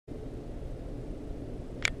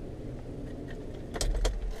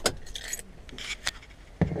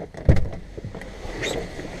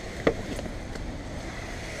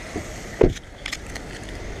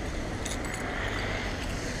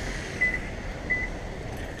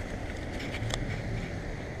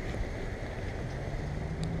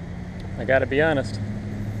I gotta be honest,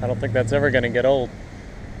 I don't think that's ever gonna get old.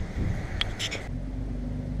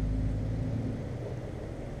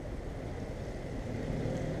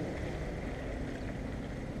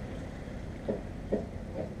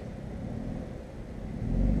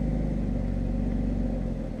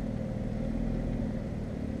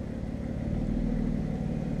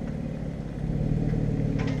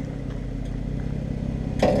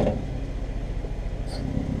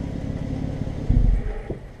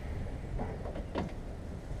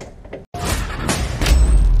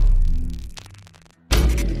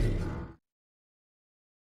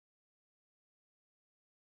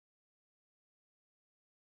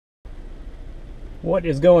 What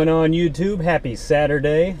is going on, YouTube? Happy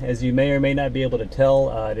Saturday. As you may or may not be able to tell,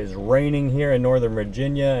 it is raining here in Northern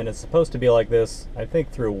Virginia, and it's supposed to be like this, I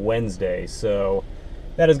think, through Wednesday. So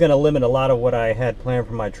that is going to limit a lot of what I had planned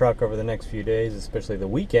for my truck over the next few days, especially the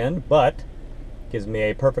weekend, but gives me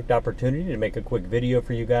a perfect opportunity to make a quick video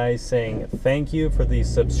for you guys saying thank you for the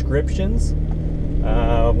subscriptions.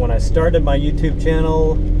 When I started my YouTube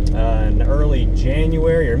channel in early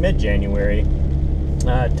January or mid-January,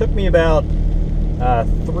 it took me about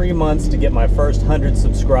 3 months to get my first 100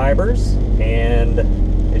 subscribers, and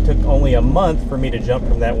it took only a month for me to jump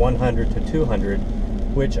from that 100 to 200,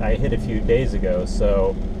 which I hit a few days ago.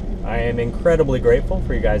 So I am incredibly grateful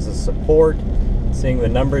for you guys' support. Seeing the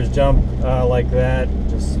numbers jump like that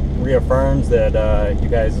just reaffirms that you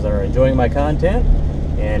guys are enjoying my content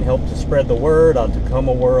and help to spread the word on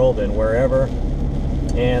Tacoma world and wherever.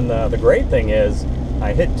 And the great thing is,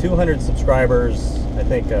 I hit 200 subscribers, I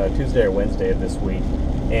think Tuesday or Wednesday of this week.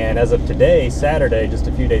 And as of today, Saturday, just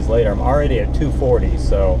a few days later, I'm already at 240.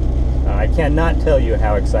 So I cannot tell you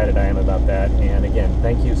how excited I am about that. And again,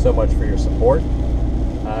 thank you so much for your support.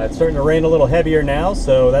 It's starting to rain a little heavier now,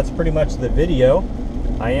 so that's pretty much the video.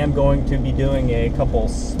 I am going to be doing a couple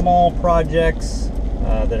small projects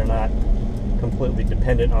that are not completely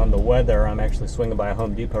dependent on the weather. I'm actually swinging by a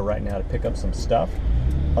Home Depot right now to pick up some stuff.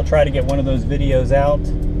 I'll try to get one of those videos out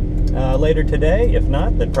later today. If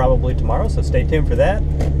not, then probably tomorrow, so stay tuned for that.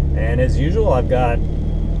 And as usual, I've got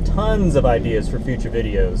tons of ideas for future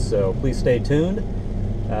videos, so please stay tuned.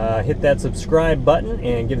 Hit that subscribe button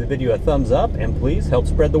and give the video a thumbs up, and please help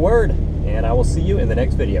spread the word. And I will see you in the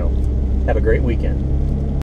next video. Have a great weekend.